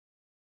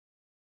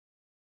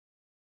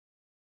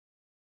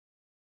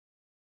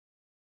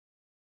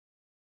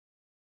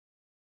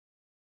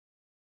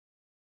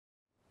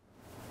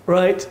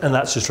Right, and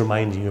that's just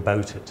reminding you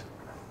about it.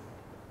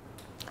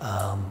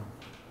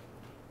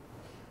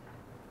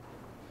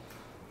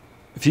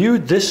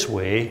 Viewed this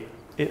way,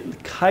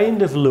 it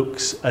kind of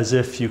looks as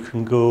if you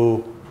can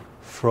go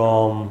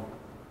from,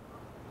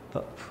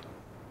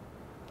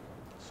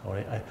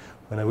 sorry,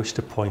 when I wish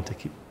to point, I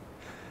keep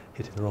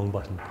hitting the wrong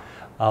button.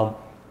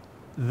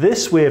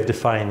 This way of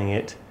defining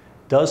it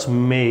does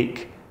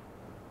make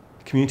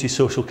community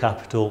social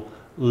capital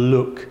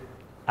look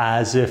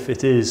as if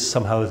it is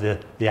somehow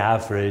the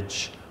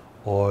average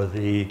or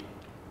the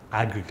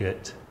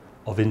aggregate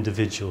of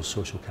individual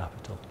social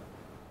capital.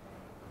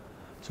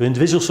 So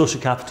individual social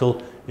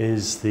capital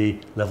is the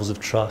levels of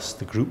trust,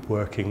 the group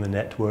working, the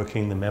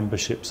networking, the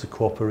memberships, the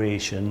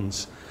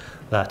cooperations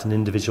that an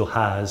individual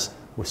has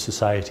with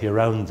society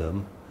around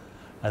them.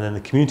 And then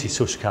the community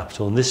social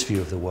capital, in this view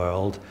of the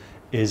world,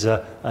 is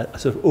a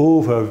sort of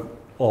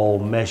overall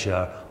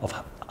measure of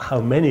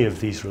how many of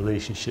these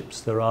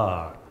relationships there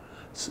are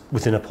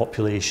within a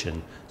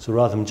population. So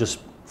rather than just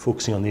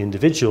focusing on the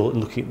individual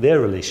and looking at their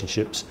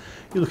relationships,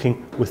 you're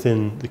looking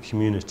within the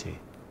community.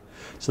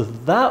 So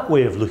that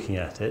way of looking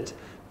at it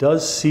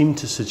does seem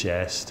to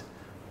suggest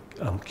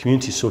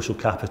community social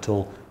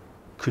capital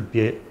could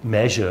be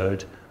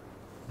measured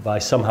by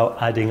somehow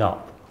adding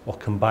up or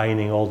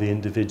combining all the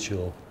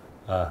individual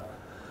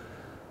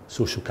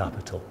social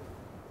capital.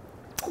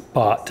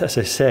 But as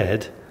I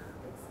said,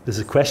 there's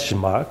a question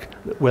mark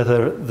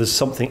whether there's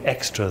something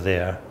extra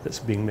there that's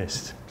being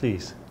missed.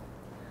 Please.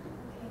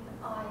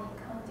 I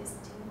can't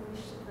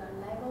distinguish the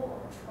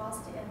level of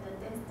trust and the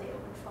density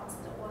of trust.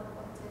 What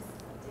is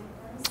the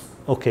difference?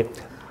 Okay,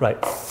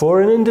 right.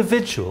 For an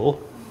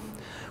individual,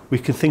 we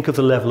can think of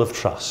the level of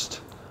trust.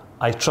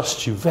 I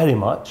trust you very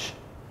much.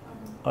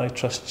 I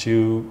trust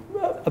you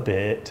a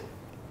bit.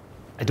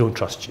 I don't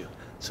trust you.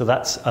 So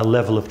that's a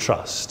level of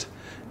trust.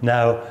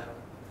 Now,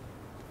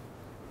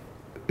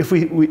 if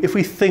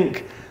we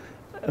think,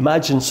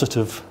 imagine sort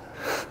of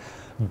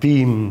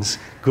beams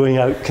going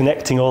out,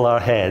 connecting all our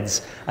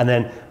heads, and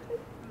then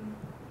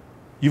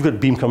you've got a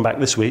beam coming back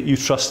this way, you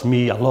trust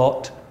me a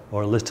lot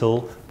or a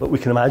little, but we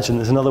can imagine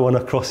there's another one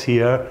across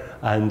here,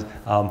 and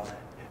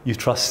you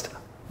trust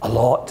a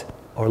lot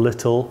or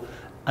little.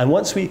 And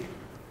once we,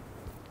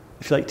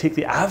 if you like, take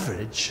the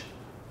average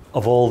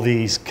of all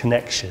these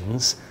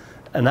connections,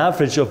 an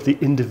average of the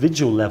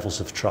individual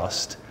levels of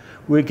trust,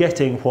 we're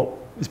getting what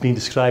is being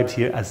described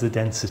here as the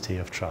density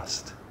of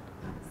trust.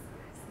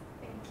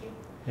 Thank you.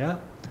 Yeah?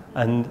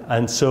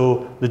 And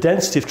so the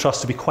density of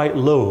trust will be quite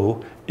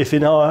low if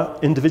in our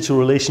individual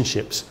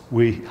relationships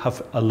we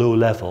have a low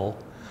level,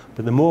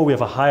 but the more we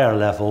have a higher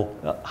level,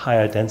 a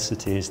higher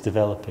density is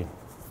developing.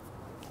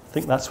 I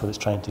think that's what it's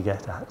trying to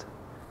get at.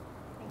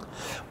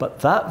 But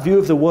that view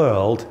of the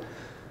world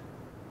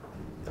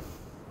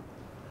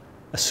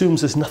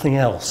assumes there's nothing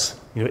else.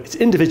 You know, it's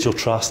individual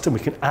trust, and we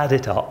can add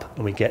it up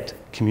and we get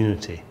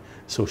community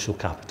social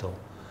capital.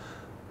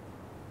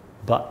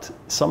 But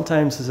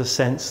sometimes there's a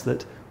sense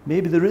that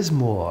maybe there is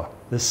more.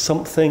 There's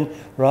something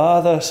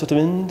rather sort of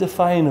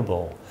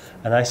indefinable.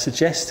 And I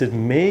suggested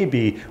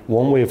maybe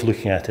one way of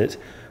looking at it,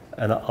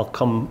 and I'll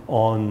come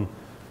on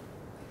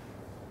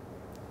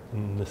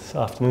in this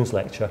afternoon's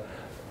lecture,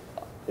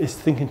 is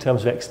think in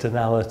terms of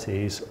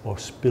externalities or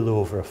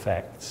spillover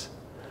effects.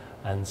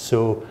 And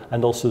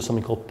also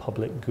something called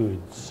public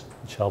goods,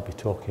 which I'll be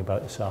talking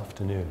about this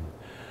afternoon.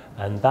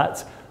 And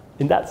that's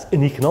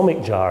in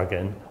economic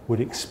jargon would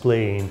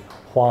explain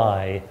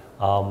why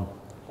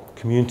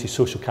community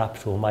social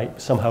capital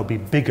might somehow be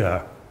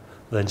bigger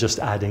than just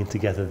adding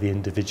together the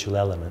individual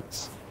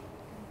elements.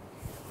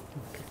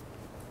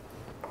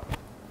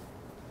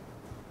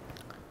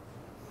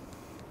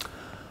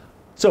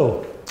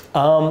 So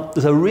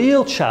there's a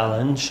real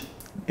challenge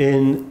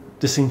in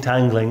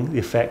disentangling the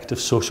effect of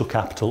social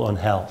capital on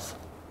health.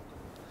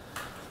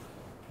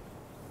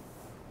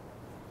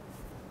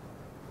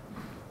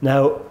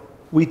 Now,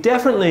 we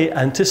definitely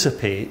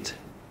anticipate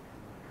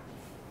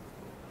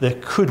there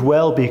could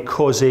well be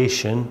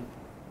causation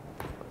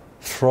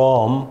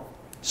from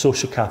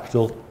social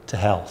capital to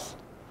health.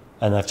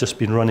 And I've just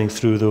been running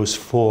through those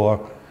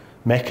 4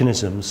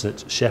 mechanisms that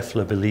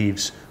Scheffler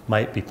believes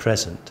might be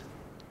present.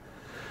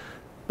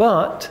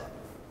 But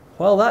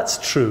while that's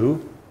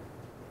true,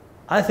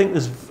 I think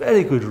there's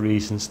very good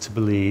reasons to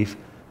believe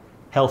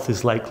health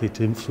is likely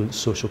to influence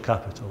social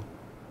capital.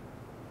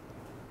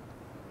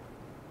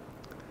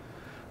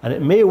 And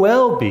it may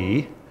well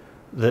be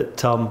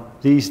that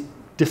these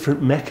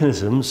different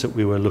mechanisms that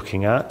we were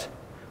looking at,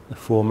 the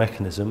 4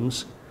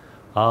 mechanisms,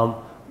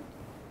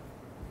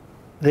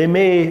 they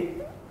may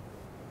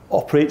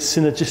operate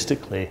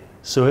synergistically.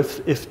 So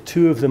if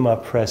 2 of them are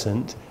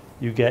present,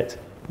 you get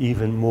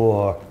even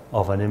more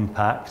of an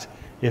impact.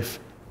 If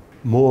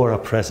more are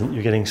present,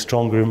 you're getting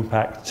stronger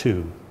impact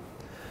too.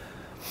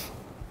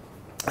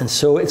 And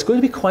so it's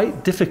going to be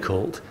quite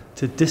difficult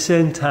to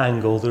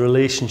disentangle the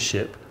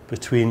relationship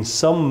between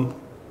some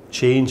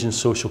change in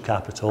social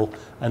capital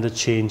and a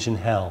change in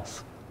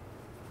health.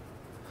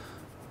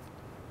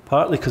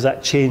 Partly because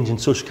that change in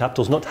social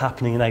capital is not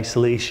happening in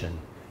isolation.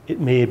 it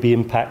may be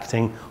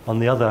impacting on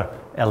the other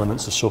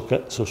elements of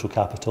social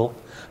capital,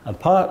 and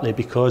partly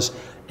because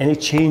any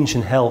change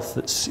in health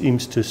that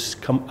seems to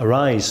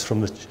arise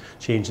from the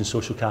change in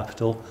social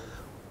capital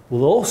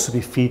will also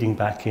be feeding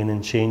back in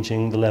and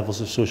changing the levels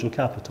of social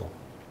capital.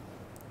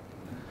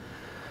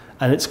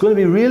 And it's going to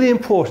be really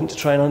important to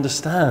try and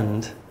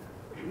understand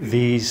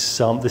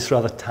this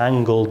rather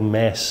tangled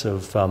mess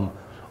of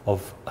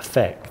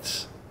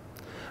effects,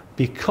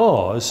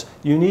 because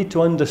you need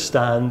to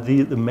understand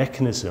the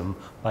mechanism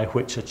by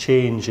which a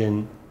change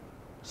in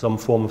some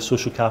form of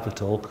social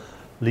capital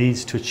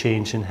leads to a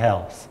change in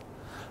health.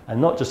 And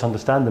not just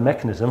understand the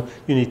mechanism,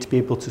 you need to be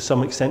able to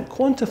some extent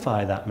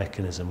quantify that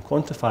mechanism,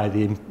 quantify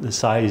the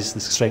size, the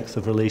strength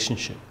of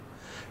relationship,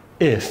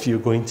 if you're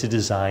going to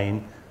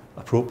design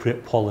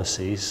appropriate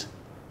policies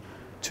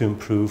to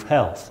improve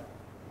health.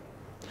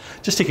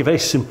 Just take a very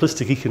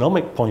simplistic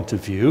economic point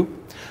of view.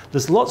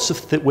 There's lots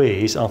of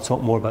ways, I'll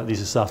talk more about these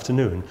this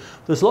afternoon,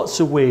 there's lots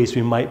of ways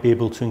we might be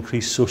able to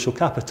increase social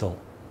capital.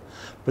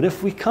 But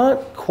if we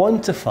can't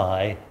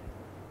quantify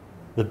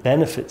the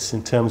benefits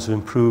in terms of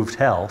improved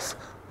health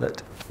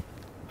that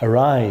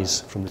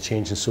arise from the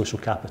change in social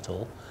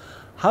capital,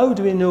 how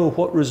do we know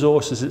what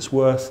resources it's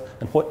worth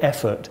and what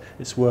effort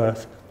it's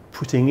worth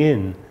putting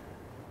in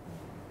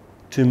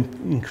to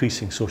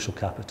increasing social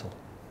capital?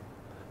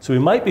 So we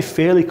might be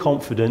fairly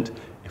confident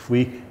if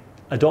we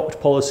adopt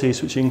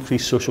policies which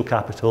increase social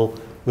capital,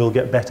 we'll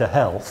get better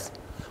health.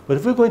 But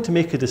if we're going to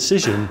make a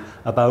decision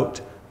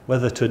about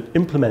whether to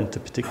implement a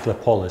particular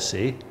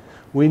policy,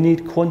 we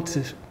need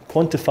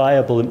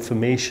quantifiable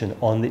information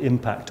on the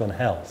impact on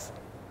health.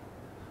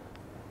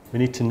 We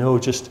need to know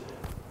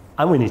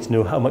and we need to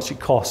know how much it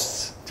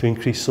costs to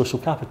increase social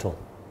capital.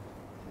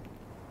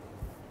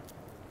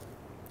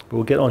 But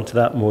we'll get on to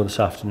that more this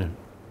afternoon.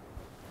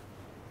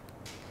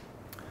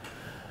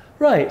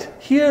 Right,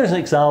 here is an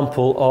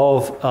example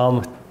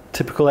of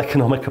typical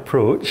economic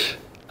approach,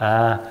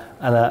 and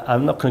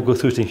I'm not going to go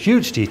through it in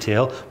huge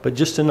detail, but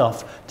just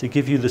enough to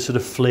give you the sort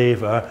of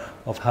flavour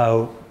of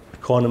how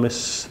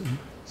economists, to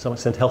some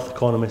extent health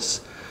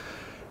economists,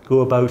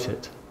 go about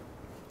it.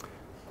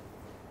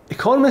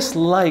 Economists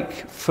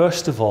like,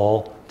 first of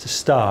all, to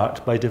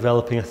start by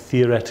developing a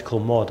theoretical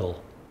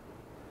model.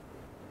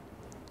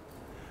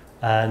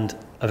 And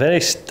a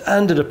very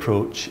standard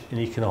approach in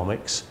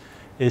economics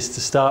is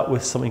to start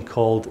with something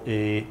called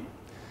a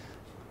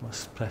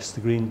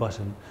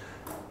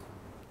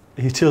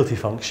utility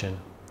function.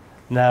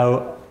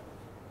 Now,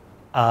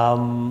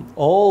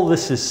 all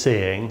this is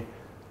saying,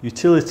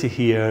 utility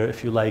here,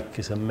 if you like,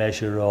 is a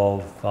measure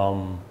of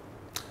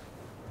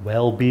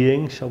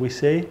well-being, shall we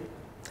say.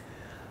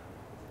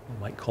 We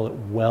might call it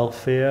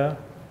welfare.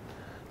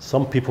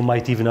 Some people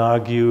might even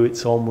argue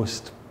it's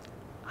almost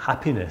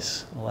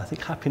happiness. Well, I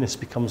think happiness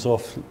becomes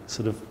off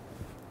sort of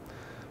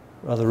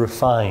rather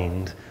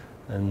refined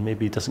and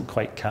maybe doesn't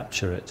quite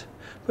capture it.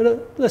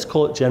 But let's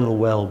call it general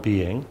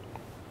well-being.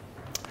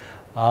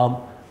 And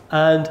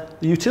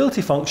the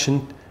utility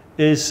function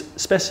is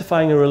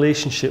specifying a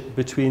relationship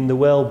between the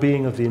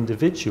well-being of the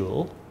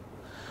individual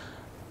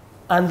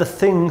and the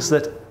things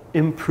that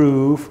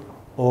improve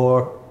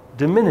or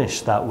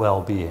diminish that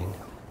well-being.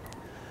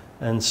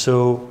 And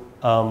so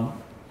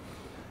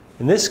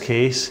in this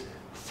case,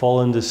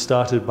 Folland has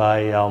started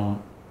by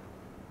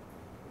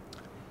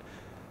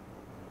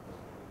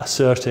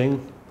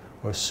asserting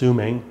or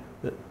assuming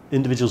that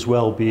individuals'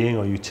 well-being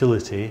or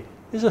utility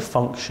is a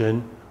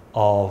function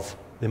of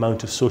the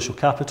amount of social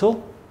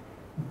capital,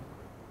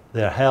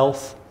 their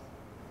health,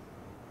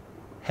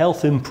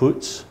 health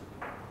inputs,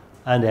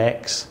 and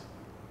X,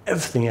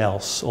 everything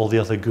else, all the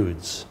other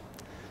goods.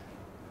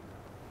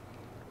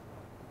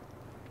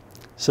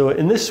 So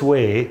in this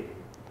way,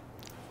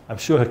 I'm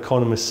sure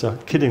economists are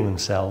kidding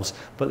themselves,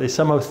 but they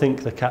somehow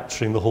think they're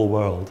capturing the whole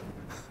world.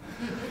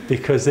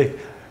 Because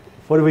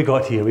what have we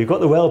got here? We've got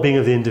the well-being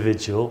of the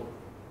individual.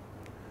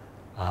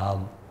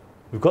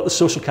 We've got the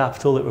social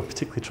capital that we're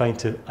particularly trying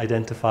to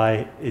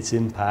identify its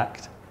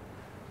impact.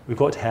 We've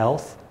got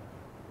health.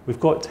 We've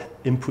got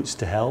inputs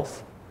to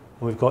health.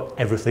 And we've got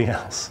everything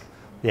else,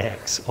 the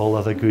X, all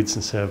other goods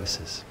and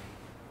services.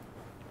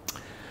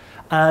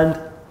 And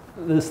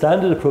the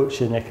standard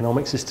approach in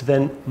economics is to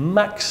then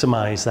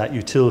maximize that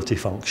utility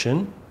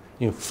function,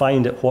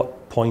 find at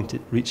what point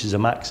it reaches a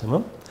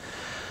maximum,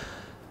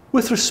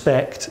 with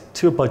respect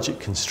to a budget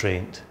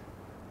constraint.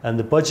 And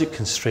the budget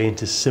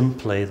constraint is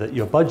simply that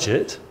your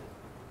budget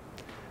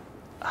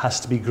has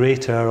to be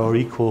greater or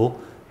equal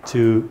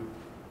to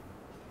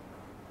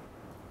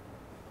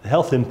the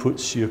health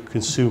inputs you're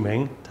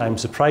consuming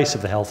times the price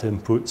of the health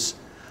inputs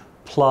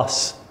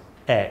plus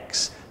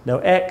X. Now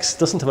X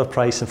doesn't have a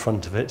price in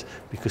front of it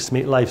because to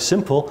make life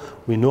simple,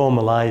 we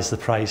normalize the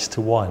price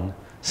to 1.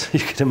 So you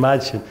can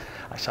imagine,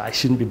 actually I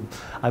shouldn't be,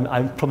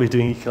 I'm probably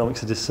doing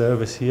economics a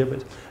disservice here,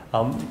 but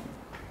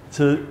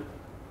so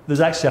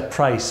there's actually a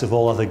price of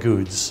all other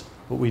goods,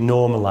 but we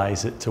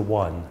normalize it to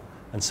 1,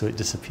 and so it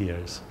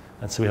disappears.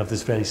 And so we have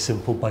this very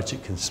simple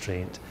budget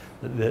constraint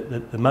that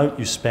the amount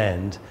you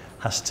spend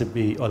has to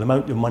be, or the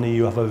amount of money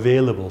you have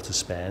available to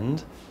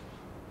spend,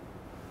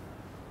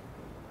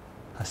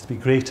 has to be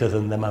greater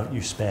than the amount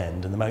you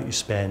spend, and the amount you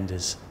spend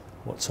is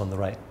what's on the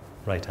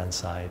right-hand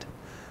side.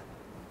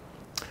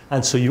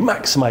 And so you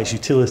maximize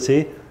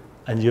utility,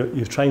 and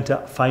you're trying to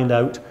find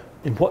out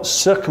in what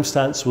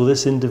circumstance will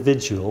this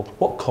individual,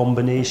 what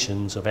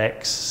combinations of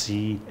X,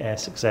 C,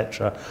 S,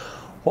 etc.,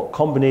 what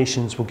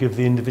combinations will give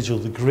the individual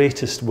the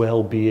greatest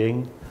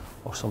well-being,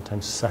 or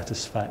sometimes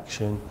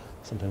satisfaction,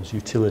 sometimes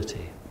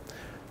utility,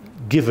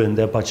 given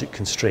their budget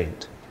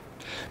constraint.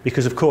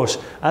 Because of course,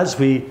 as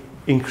we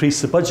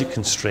increase the budget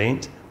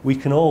constraint, we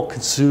can all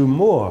consume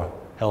more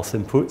health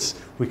inputs,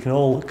 we can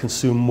all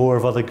consume more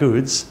of other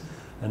goods,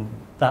 and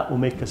that will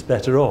make us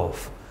better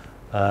off.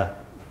 But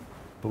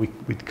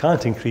we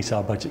can't increase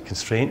our budget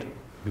constraint.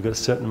 We've got a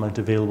certain amount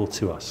available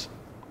to us.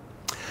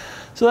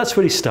 So that's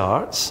where he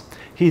starts.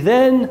 He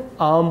then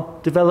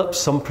develops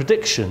some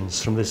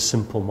predictions from this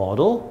simple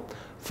model.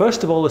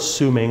 First of all,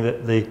 assuming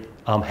that the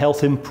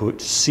health input,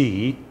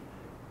 C,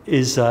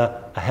 is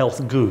a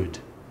health good,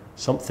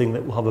 something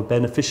that will have a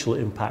beneficial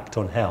impact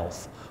on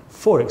health.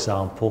 For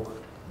example,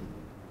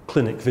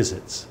 clinic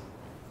visits.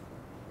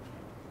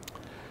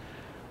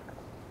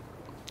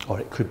 Or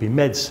it could be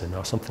medicine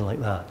or something like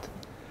that.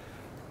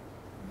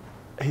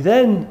 He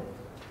then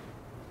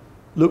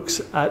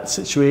looks at a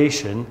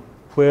situation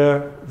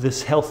where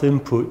this health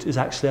input is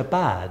actually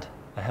a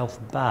health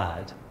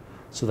bad.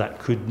 So that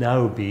could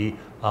now be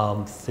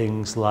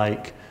things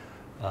like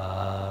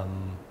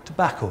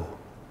tobacco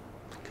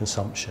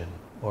consumption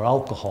or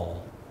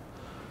alcohol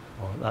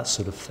or that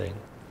sort of thing.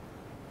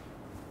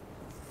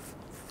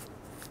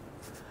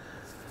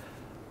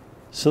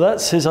 So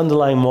that's his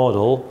underlying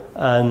model,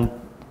 and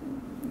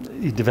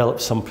he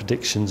develops some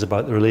predictions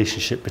about the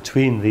relationship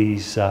between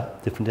these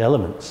different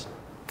elements.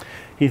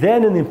 He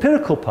then, in the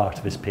empirical part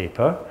of his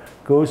paper,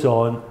 goes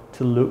on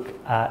to look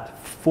at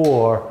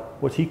 4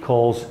 what he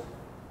calls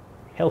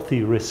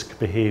healthy risk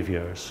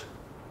behaviours.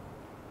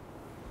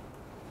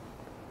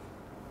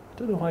 I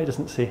don't know why he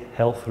doesn't say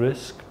health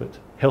risk, but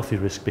healthy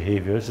risk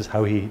behaviours is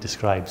how he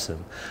describes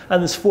them.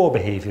 And there's 4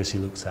 behaviours he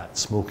looks at: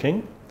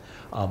 smoking,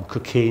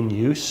 cocaine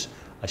use.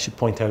 I should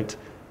point out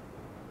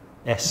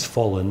S.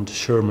 Folland,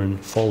 Sherman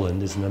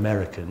Folland, is an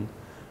American,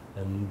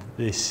 and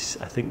this,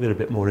 I think they're a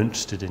bit more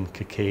interested in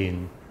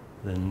cocaine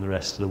than the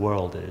rest of the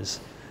world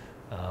is.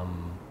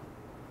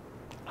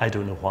 I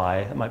don't know why.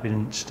 It might be an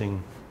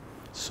interesting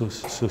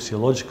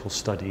sociological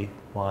study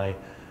why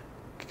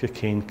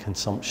cocaine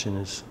consumption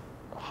is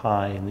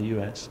high in the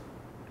US.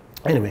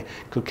 Anyway,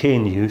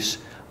 cocaine use.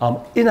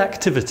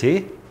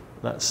 Inactivity,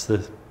 that's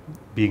the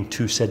being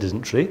too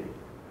sedentary.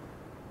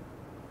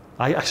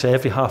 Actually,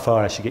 every half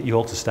hour I should get you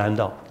all to stand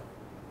up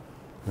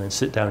and then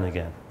sit down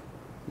again.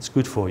 It's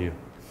good for you.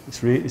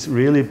 It's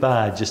really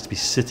bad just to be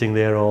sitting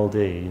there all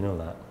day, you know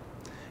that.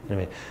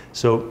 Anyway,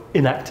 so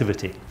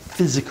inactivity,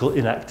 physical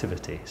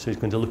inactivity. So he's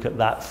going to look at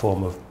that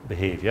form of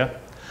behaviour.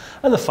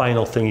 And the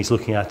final thing he's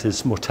looking at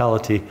is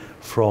mortality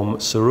from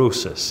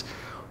cirrhosis.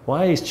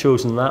 Why he's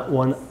chosen that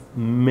one,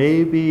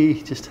 maybe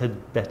he just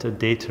had better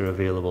data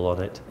available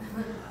on it.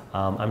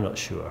 I'm not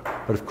sure.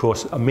 But of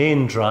course, a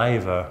main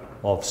driver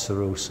of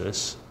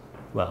cirrhosis,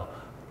 well,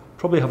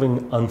 probably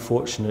having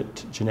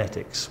unfortunate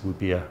genetics would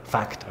be a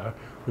factor.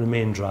 The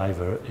main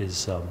driver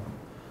is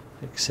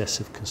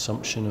excessive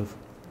consumption of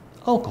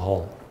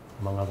alcohol,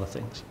 among other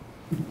things.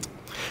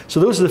 So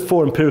those are the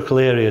 4 empirical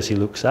areas he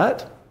looks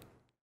at.